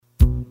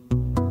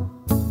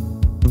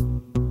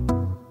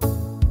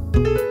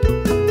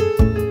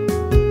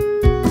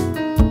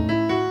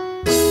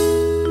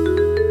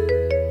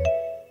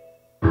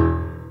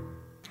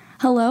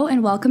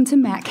and welcome to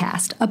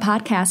MattCast, a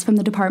podcast from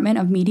the Department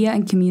of Media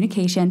and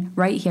Communication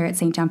right here at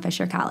St. John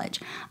Fisher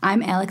College.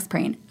 I'm Alex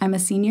Prayne. I'm a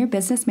senior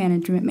business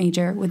management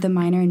major with a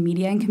minor in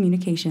media and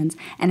communications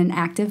and an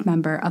active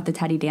member of the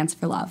Teddy Dance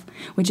for Love,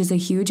 which is a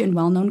huge and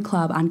well-known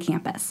club on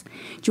campus.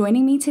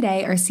 Joining me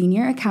today are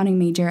senior accounting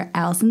major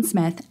Allison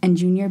Smith and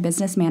junior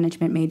business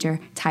management major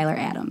Tyler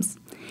Adams.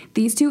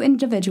 These two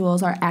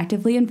individuals are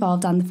actively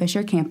involved on the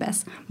Fisher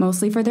campus,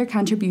 mostly for their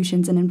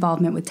contributions and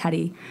involvement with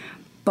Teddy.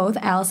 Both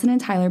Allison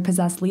and Tyler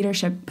possess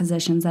leadership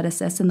positions that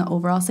assist in the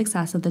overall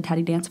success of the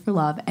Teddy Dance for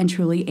Love and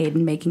truly aid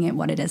in making it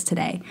what it is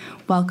today.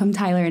 Welcome,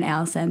 Tyler and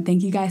Allison.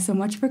 Thank you guys so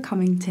much for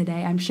coming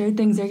today. I'm sure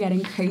things are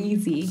getting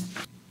crazy.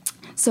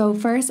 So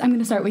first, I'm going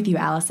to start with you,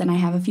 Allison. I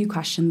have a few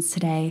questions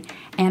today,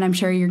 and I'm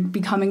sure you're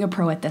becoming a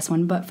pro at this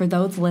one, but for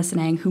those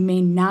listening who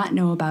may not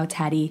know about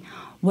Teddy,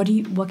 what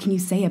can you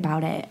say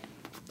about it?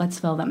 Let's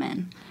fill them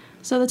in.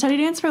 So the Teddy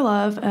Dance for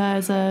Love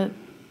is a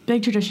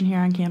big tradition here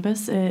on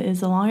campus. It is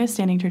the longest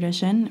standing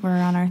tradition. We're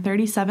on our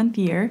 37th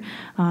year,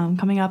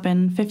 coming up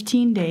in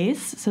 15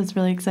 days, so it's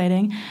really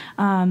exciting.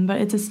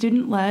 But it's a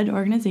student-led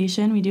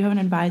organization. We do have an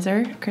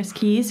advisor, Chris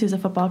Keys, who's a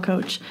football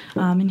coach,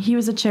 and he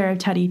was the chair of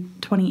Teddy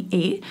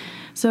 28.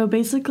 So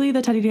basically,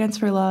 the Teddy Dance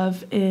for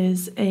Love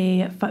is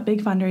a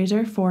big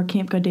fundraiser for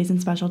Camp Good Days and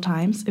Special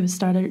Times. It was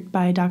started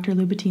by Dr.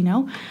 Lou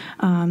Bettino.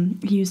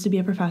 He used to be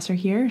a professor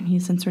here, and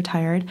he's since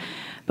retired.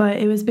 But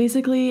it was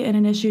basically an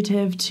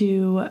initiative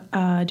to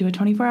do a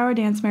 24-hour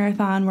dance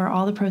marathon where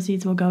all the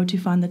proceeds will go to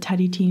fund the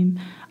Teddy Team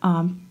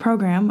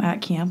program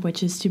at camp,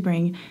 which is to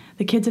bring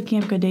the kids of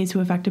Camp Good Days who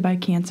are affected by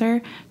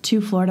cancer to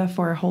Florida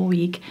for a whole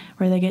week,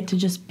 where they get to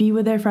just be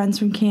with their friends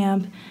from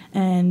camp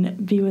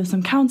and be with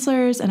some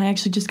counselors. And I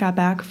actually just got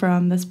back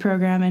from this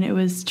program, and it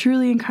was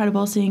truly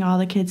incredible seeing all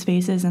the kids'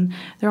 faces, and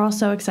they're all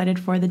so excited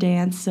for the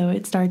dance. So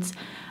it starts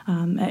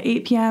at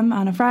 8 p.m.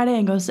 on a Friday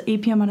and goes to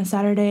 8 p.m. on a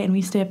Saturday, and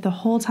we stay up the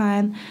whole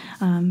time,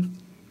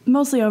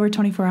 mostly over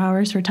 24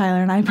 hours for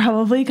Tyler and I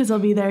probably, because they'll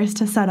be there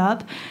to set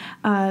up.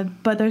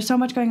 But there's so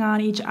much going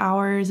on. Each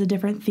hour is a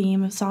different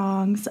theme of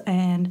songs,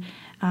 and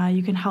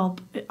you can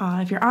help,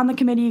 if you're on the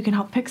committee, you can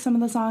help pick some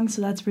of the songs,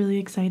 so that's really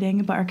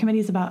exciting. But our committee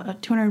is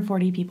about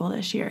 240 people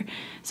this year,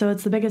 so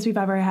it's the biggest we've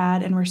ever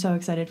had, and we're so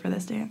excited for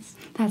this dance.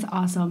 That's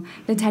awesome.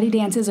 The Teddy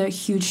Dance is a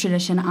huge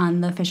tradition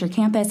on the Fisher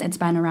campus. It's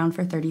been around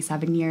for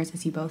 37 years,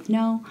 as you both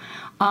know.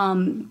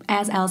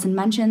 As Allison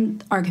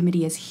mentioned, our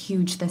committee is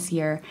huge this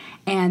year,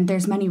 and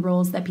there's many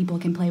roles that people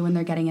can play when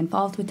they're getting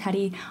involved with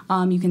Teddy.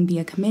 You can be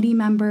a committee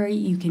member,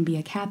 you can be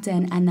a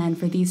captain, and then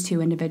for these two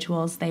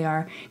individuals, they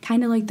are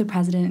kind of like the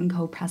president and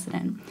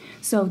co-president.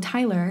 So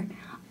Tyler,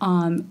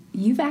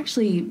 you've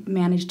actually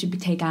managed to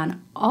take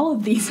on all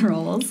of these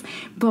roles,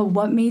 but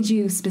what made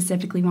you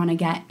specifically want to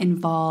get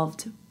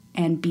involved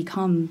and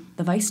become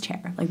the vice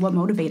chair? Like, what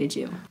motivated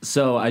you?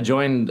 So I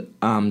joined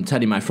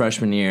Teddy my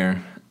freshman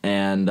year,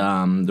 and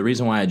the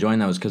reason why I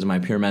joined that was because of my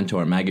peer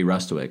mentor, Maggie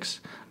Rustowicz.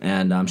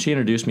 And she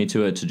introduced me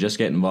to it to just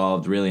get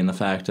involved really in the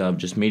fact of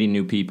just meeting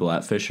new people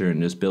at Fisher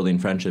and just building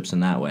friendships in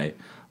that way.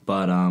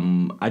 But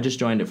I just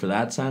joined it for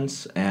that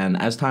sense, and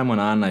as time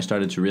went on, I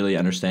started to really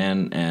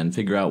understand and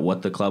figure out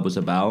what the club was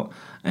about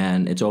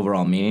and its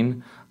overall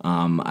meaning.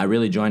 I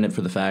really joined it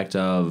for the fact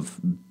of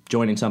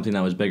joining something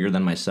that was bigger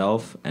than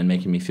myself and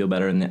making me feel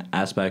better in the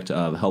aspect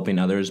of helping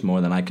others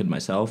more than I could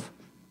myself.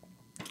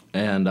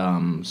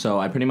 And so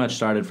I pretty much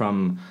started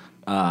from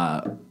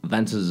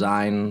events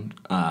design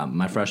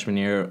my freshman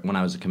year when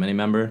I was a committee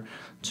member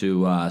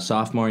to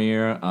sophomore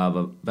year of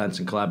events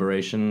and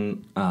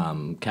collaboration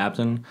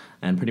captain,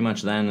 and pretty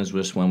much then is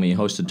just when we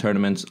hosted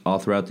tournaments all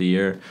throughout the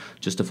year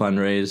just to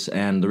fundraise.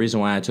 And the reason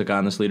why I took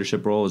on this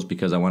leadership role is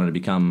because I wanted to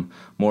become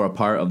more a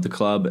part of the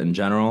club in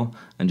general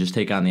and just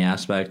take on the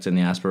aspects and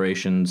the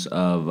aspirations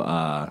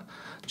of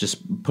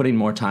just putting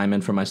more time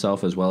in for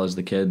myself as well as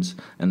the kids.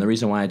 And the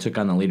reason why I took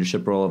on the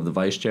leadership role of the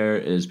vice chair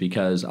is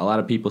because a lot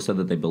of people said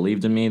that they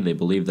believed in me, they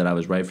believed that I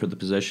was right for the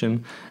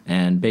position,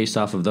 and based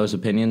off of those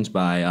opinions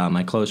by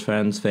my close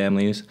friends,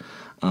 families,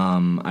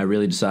 I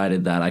really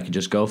decided that I could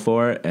just go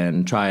for it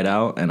and try it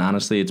out. And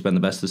honestly, it's been the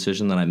best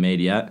decision that I've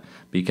made yet,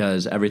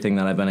 because everything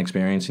that I've been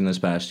experiencing this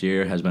past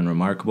year has been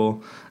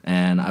remarkable,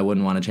 and I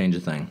wouldn't want to change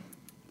a thing.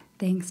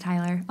 Thanks,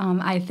 Tyler.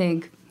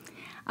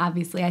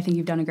 Obviously, I think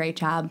you've done a great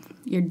job.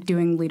 You're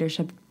doing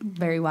leadership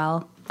very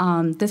well.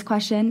 This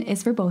question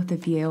is for both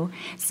of you.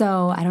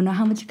 So I don't know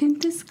how much you can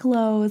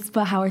disclose,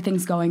 but how are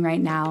things going right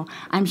now?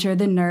 I'm sure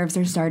the nerves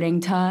are starting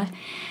to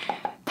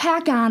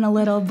pack on a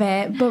little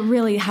bit, but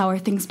really, how are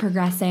things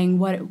progressing?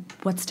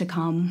 What's to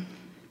come?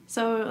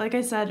 So like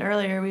I said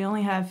earlier, we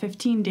only have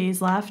 15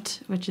 days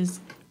left, which is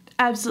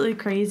absolutely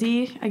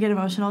crazy. I get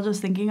emotional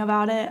just thinking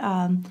about it.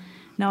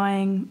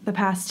 Knowing the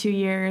past 2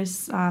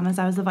 years, as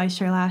I was the vice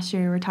chair last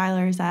year where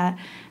Tyler's at,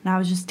 and I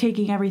was just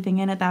taking everything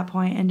in at that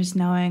point and just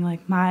knowing,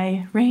 like,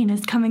 my reign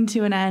is coming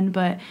to an end.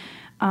 But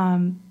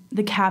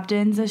the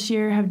captains this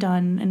year have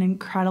done an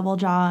incredible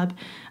job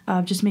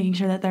of just making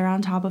sure that they're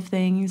on top of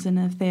things, and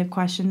if they have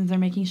questions, they're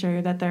making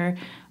sure that they're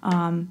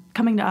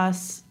coming to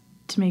us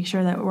to make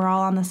sure that we're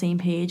all on the same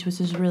page, which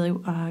is really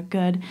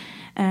good.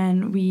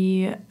 And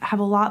we have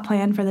a lot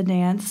planned for the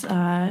dance.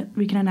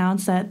 We can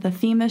announce that the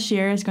theme this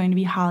year is going to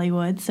be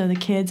Hollywood. So the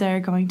kids are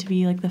going to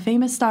be like the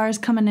famous stars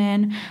coming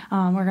in.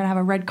 We're going to have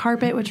a red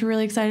carpet, which we're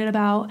really excited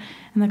about.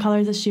 And the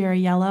colors this year are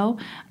yellow.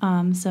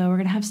 So we're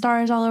going to have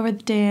stars all over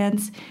the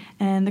dance.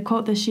 And the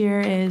quote this year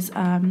is,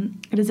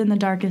 "It is in the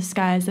darkest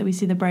skies that we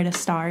see the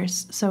brightest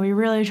stars." So we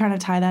really trying to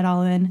tie that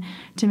all in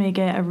to make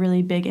it a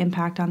really big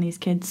impact on these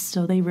kids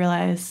so they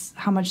realize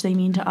how much they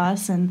mean to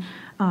us and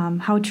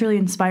how truly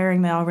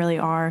inspiring they all really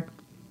are.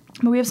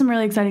 But we have some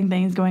really exciting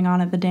things going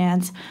on at the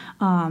dance.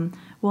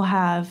 We'll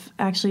have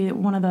actually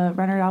one of the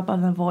runner-up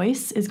of The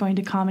Voice is going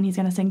to come, and he's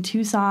going to sing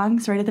 2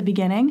 songs right at the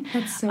beginning.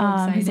 That's so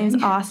exciting. His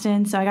name's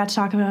Austin, so I got to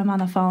talk to him on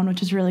the phone,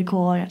 which is really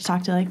cool. I got to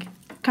talk to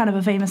kind of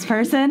a famous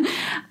person,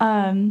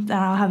 and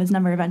I'll have his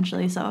number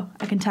eventually, so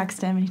I can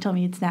text him, and he told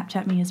me he'd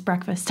Snapchat me his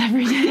breakfast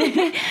every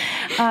day.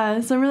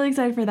 So I'm really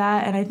excited for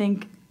that, and I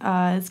think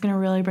it's going to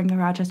really bring the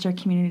Rochester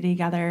community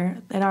together.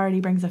 It already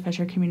brings the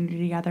Fisher community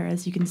together.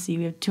 As you can see,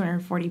 we have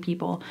 240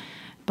 people,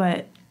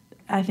 but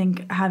I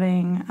think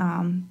having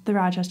the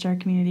Rochester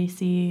community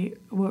see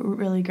what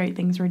really great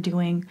things we're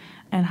doing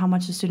and how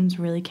much the students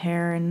really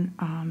care and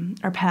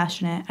are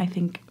passionate, I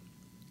think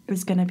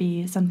is going to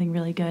be something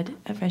really good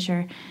at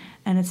Fisher,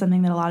 and it's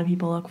something that a lot of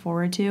people look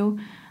forward to.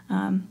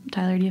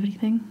 Tyler, do you have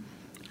anything?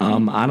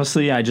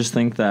 Honestly, I just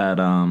think that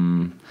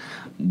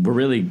we're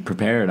really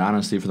prepared,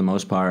 honestly, for the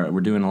most part.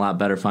 We're doing a lot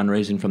better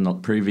fundraising from the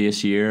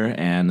previous year,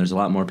 and there's a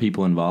lot more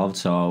people involved,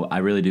 so I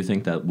really do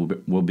think that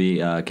we'll be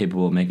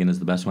capable of making this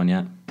the best one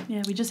yet.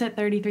 Yeah, we just hit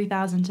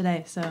 33,000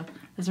 today, so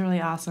it's really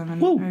awesome,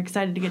 and Woo! We're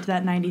excited to get to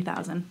that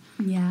 90,000.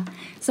 Yeah.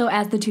 So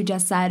as the two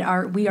just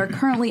said, we are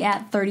currently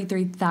at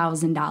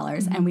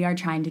 $33,000, and we are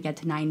trying to get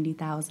to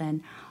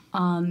 90,000.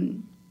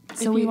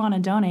 So if you want to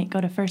donate, go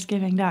to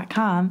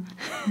firstgiving.com.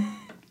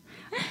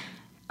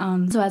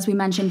 So as we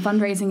mentioned,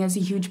 fundraising is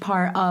a huge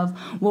part of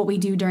what we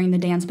do during the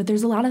dance, but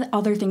there's a lot of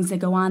other things that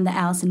go on that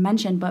Allison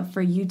mentioned, but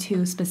for you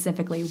two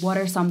specifically, what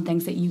are some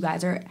things that you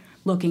guys are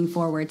looking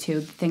forward to,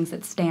 things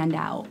that stand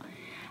out?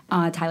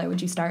 Tyler, would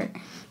you start?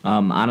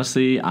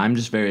 Honestly, I'm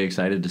just very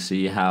excited to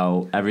see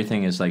how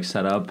everything is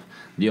set up,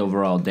 the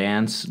overall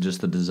dance,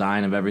 just the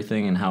design of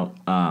everything, and how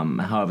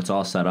it's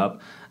all set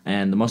up.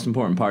 And the most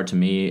important part to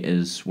me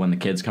is when the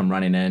kids come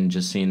running in,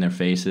 just seeing their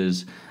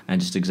faces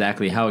and just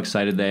exactly how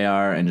excited they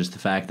are, and just the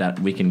fact that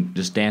we can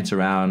just dance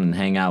around and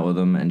hang out with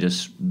them, and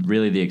just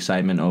really the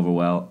excitement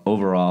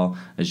overall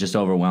is just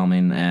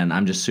overwhelming, and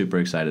I'm just super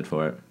excited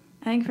for it.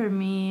 I think for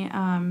me,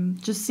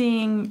 just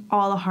seeing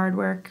all the hard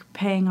work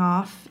paying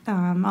off,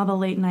 all the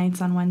late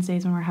nights on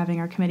Wednesdays when we're having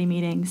our committee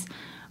meetings,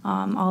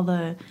 all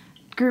the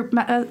group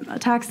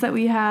attacks that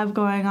we have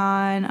going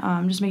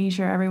on, just making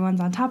sure everyone's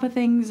on top of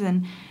things,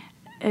 and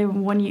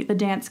when the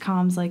dance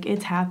comes,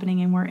 it's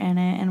happening and we're in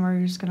it, and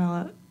we're just going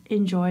to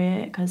enjoy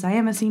it because I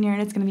am a senior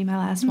and it's going to be my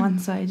last one,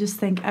 so I just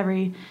think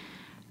every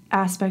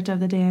aspect of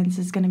the dance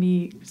is going to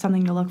be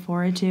something to look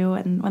forward to.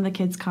 And when the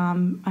kids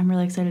come, I'm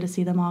really excited to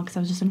see them all because I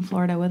was just in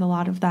Florida with a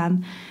lot of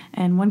them,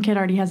 and one kid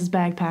already has his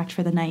bag packed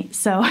for the night,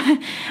 so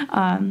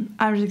I'm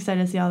just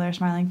excited to see all their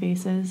smiling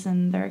faces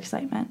and their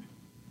excitement.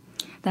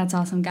 That's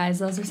awesome, guys.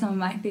 Those are some of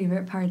my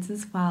favorite parts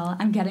as well.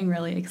 I'm getting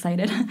really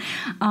excited.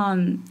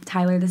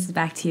 Tyler, this is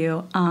back to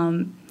you.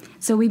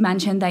 So we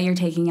mentioned that you're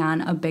taking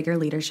on a bigger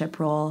leadership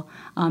role.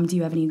 Do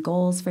you have any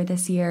goals for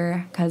this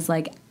year? Because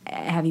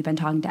have you been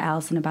talking to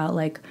Allison about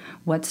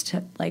what's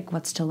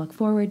to look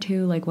forward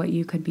to, what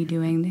you could be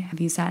doing?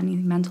 Have you set any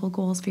mental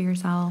goals for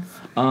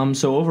yourself?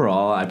 So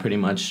overall, I pretty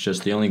much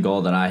just the only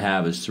goal that I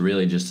have is to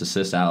really just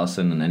assist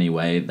Allison in any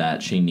way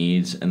that she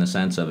needs, in the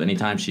sense of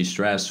anytime she's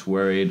stressed,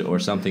 worried, or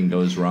something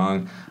goes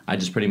wrong, I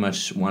just pretty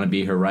much want to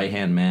be her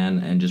right-hand man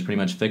and just pretty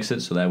much fix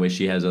it, so that way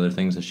she has other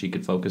things that she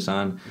could focus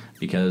on,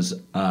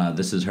 because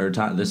this is her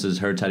time. This is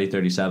her Teddy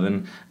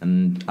 37,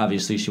 and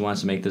obviously she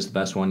wants to make this the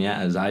best one yet,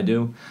 as I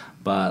do.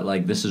 But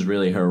this is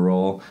really her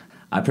role.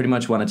 I pretty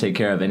much want to take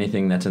care of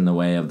anything that's in the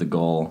way of the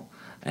goal,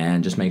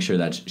 and just make sure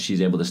that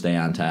she's able to stay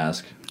on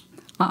task.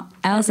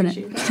 Allison,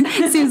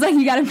 it seems like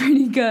you got a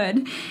pretty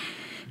good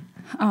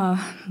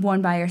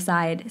one by your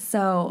side.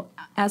 So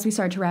as we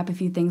start to wrap a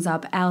few things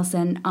up,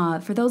 Allison,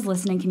 for those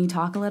listening, can you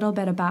talk a little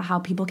bit about how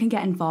people can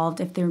get involved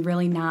if they're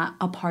really not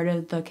a part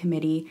of the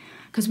committee?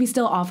 Because we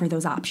still offer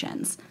those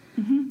options.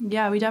 Mm-hmm.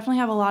 Yeah, we definitely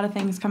have a lot of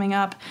things coming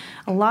up,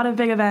 a lot of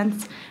big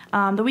events.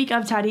 The week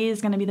of Teddy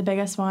is going to be the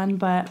biggest one,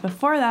 but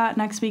before that,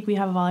 next week we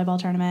have a volleyball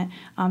tournament,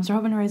 so we're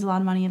hoping to raise a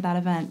lot of money at that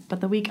event. But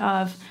the week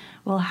of,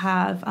 we'll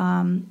have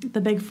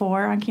the Big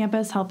Four on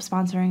campus help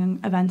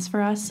sponsoring events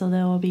for us, so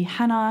there will be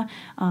henna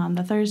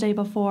the Thursday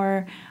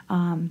before.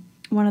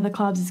 one of the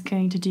clubs is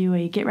going to do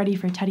a Get Ready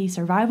for Teddy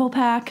survival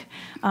pack.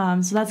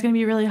 So that's going to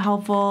be really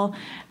helpful.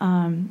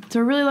 So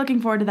we're really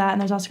looking forward to that. And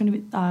there's also going to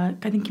be,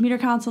 I think Commuter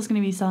Council is going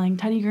to be selling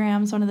Teddy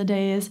Grams one of the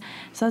days.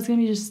 So that's going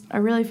to be just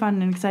a really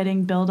fun and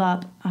exciting build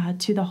up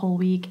to the whole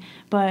week.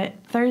 But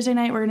Thursday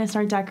night, we're going to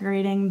start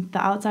decorating the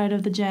outside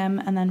of the gym.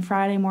 And then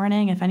Friday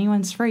morning, if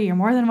anyone's free, you're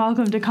more than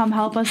welcome to come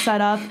help us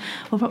set up.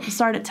 We'll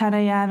start at 10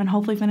 a.m. and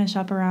hopefully finish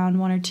up around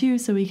 1 or 2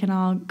 so we can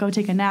all go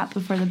take a nap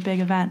before the big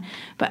event.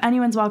 But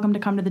anyone's welcome to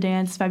come to the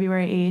dance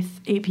February 8th,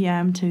 8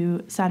 p.m.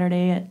 to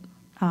Saturday at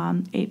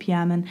 8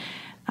 p.m. and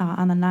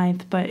on the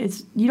 9th. But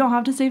you don't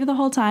have to stay for the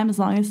whole time as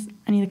long as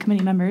any of the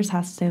committee members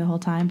has to stay the whole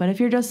time. But if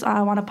you're just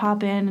want to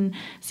pop in and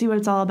see what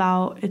it's all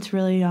about, it's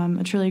really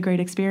a truly great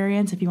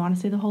experience. If you want to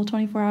stay the whole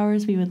 24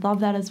 hours, we would love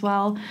that as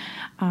well.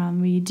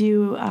 We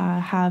do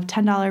have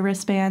 $10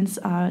 wristbands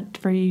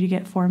for you to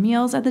get 4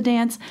 meals at the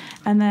dance.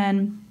 And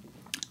then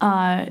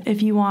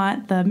if you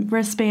want the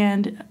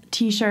wristband,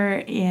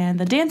 T-shirt, and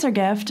the dancer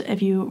gift,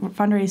 if you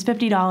fundraise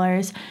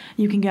 $50,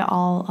 you can get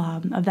all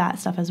of that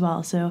stuff as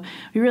well. So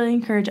we really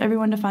encourage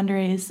everyone to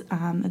fundraise.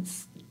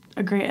 It's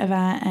a great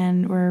event,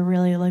 and we're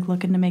really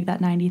looking to make that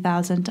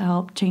 $90,000 to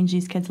help change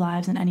these kids'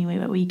 lives in any way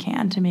that we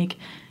can to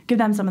give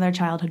them some of their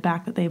childhood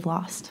back that they've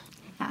lost.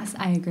 Yes,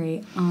 I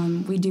agree.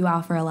 We do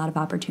offer a lot of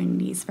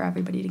opportunities for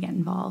everybody to get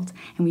involved,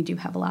 and we do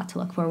have a lot to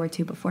look forward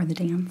to before the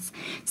dance.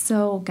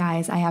 So,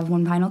 guys, I have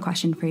one final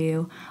question for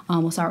you.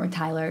 We'll start with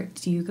Tyler.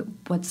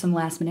 What's some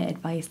last-minute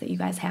advice that you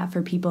guys have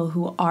for people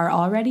who are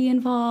already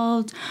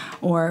involved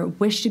or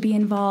wish to be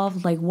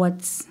involved?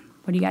 What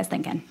are you guys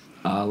thinking?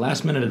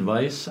 Last minute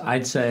advice,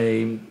 I'd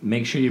say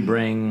make sure you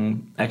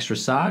bring extra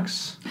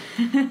socks,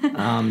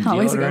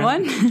 always a good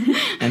one,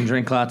 and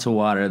drink lots of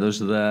water.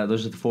 Those are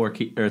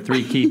the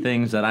 3 key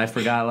things that I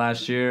forgot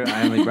last year.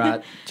 I only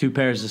brought 2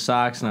 pairs of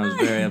socks, and I was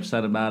very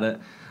upset about it.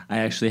 I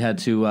actually had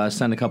to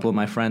send a couple of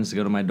my friends to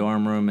go to my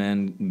dorm room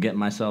and get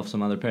myself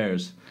some other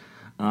pairs.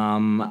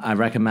 I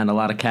recommend a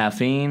lot of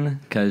caffeine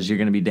because you're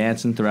going to be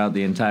dancing throughout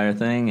the entire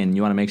thing, and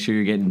you want to make sure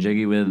you're getting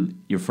jiggy with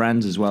your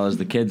friends as well as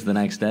the kids the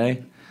next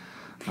day.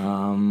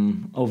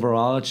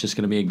 Overall, it's just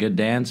going to be a good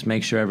dance.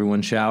 Make sure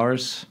everyone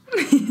showers.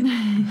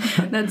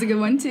 That's a good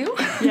one, too.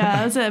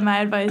 Yeah, that's it. My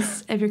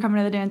advice, if you're coming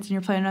to the dance and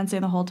you're planning on staying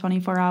the whole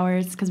 24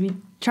 hours, because we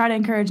try to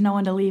encourage no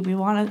one to leave. We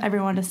want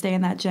everyone to stay in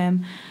that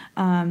gym.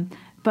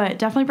 But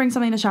definitely bring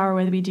something to shower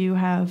with. We do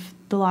have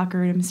the locker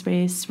room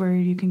space where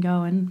you can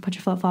go and put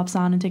your flip-flops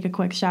on and take a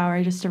quick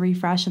shower just to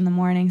refresh in the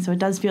morning, so it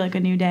does feel like a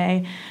new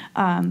day.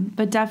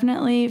 But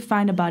definitely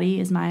find a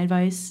buddy is my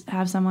advice.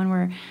 Have someone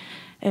where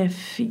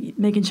if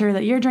making sure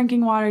that you're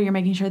drinking water, you're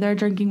making sure they're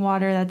drinking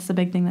water. That's the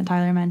big thing that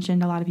Tyler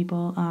mentioned. A lot of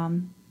people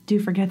do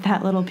forget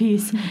that little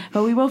piece.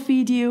 But we will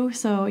feed you,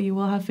 so you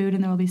will have food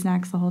and there will be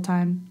snacks the whole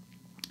time.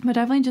 But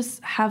definitely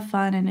just have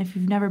fun. And if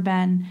you've never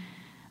been,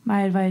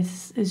 my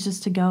advice is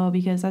just to go,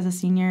 because as a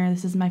senior,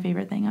 this is my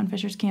favorite thing on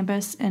Fisher's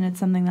campus. And it's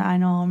something that I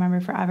know I'll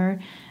remember forever.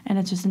 And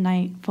it's just a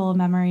night full of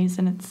memories.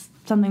 And it's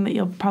something that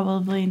you'll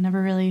probably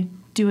never really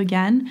do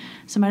again.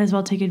 So might as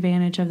well take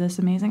advantage of this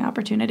amazing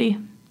opportunity.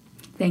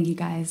 Thank you,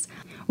 guys.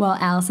 Well,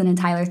 Allison and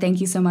Tyler,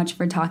 thank you so much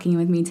for talking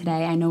with me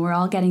today. I know we're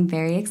all getting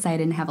very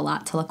excited and have a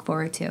lot to look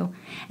forward to,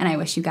 and I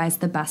wish you guys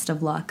the best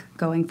of luck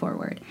going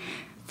forward.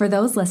 For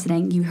those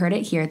listening, you heard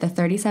it here. The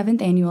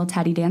 37th Annual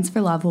Teddy Dance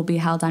for Love will be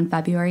held on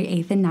February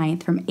 8th and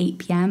 9th from 8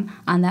 p.m.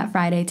 on that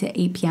Friday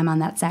to 8 p.m. on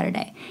that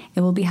Saturday.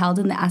 It will be held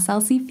in the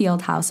SLC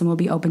Fieldhouse and will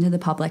be open to the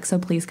public, so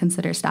please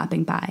consider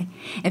stopping by.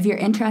 If you're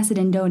interested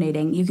in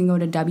donating, you can go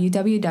to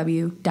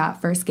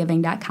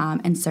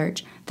www.firstgiving.com and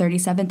search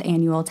 37th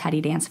Annual Teddy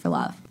Dance for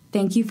Love.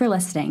 Thank you for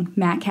listening.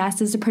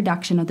 MatCast is a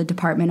production of the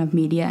Department of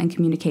Media and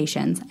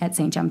Communications at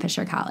St. John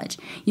Fisher College.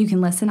 You can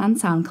listen on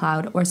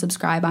SoundCloud or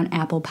subscribe on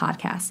Apple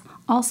Podcasts.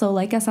 Also,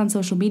 like us on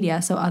social media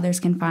so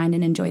others can find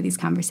and enjoy these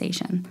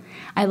conversations.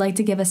 I'd like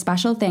to give a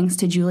special thanks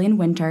to Julian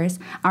Winters,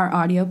 our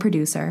audio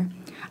producer.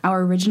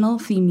 Our original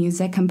theme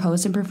music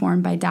composed and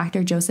performed by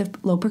Dr. Joseph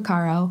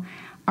Lopercaro,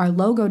 our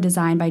logo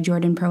designed by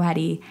Jordan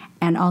Prohetti,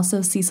 and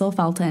also Cecil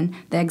Felton,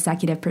 the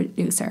executive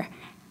producer.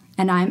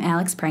 And I'm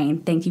Alex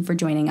Prayne. Thank you for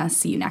joining us.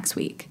 See you next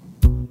week.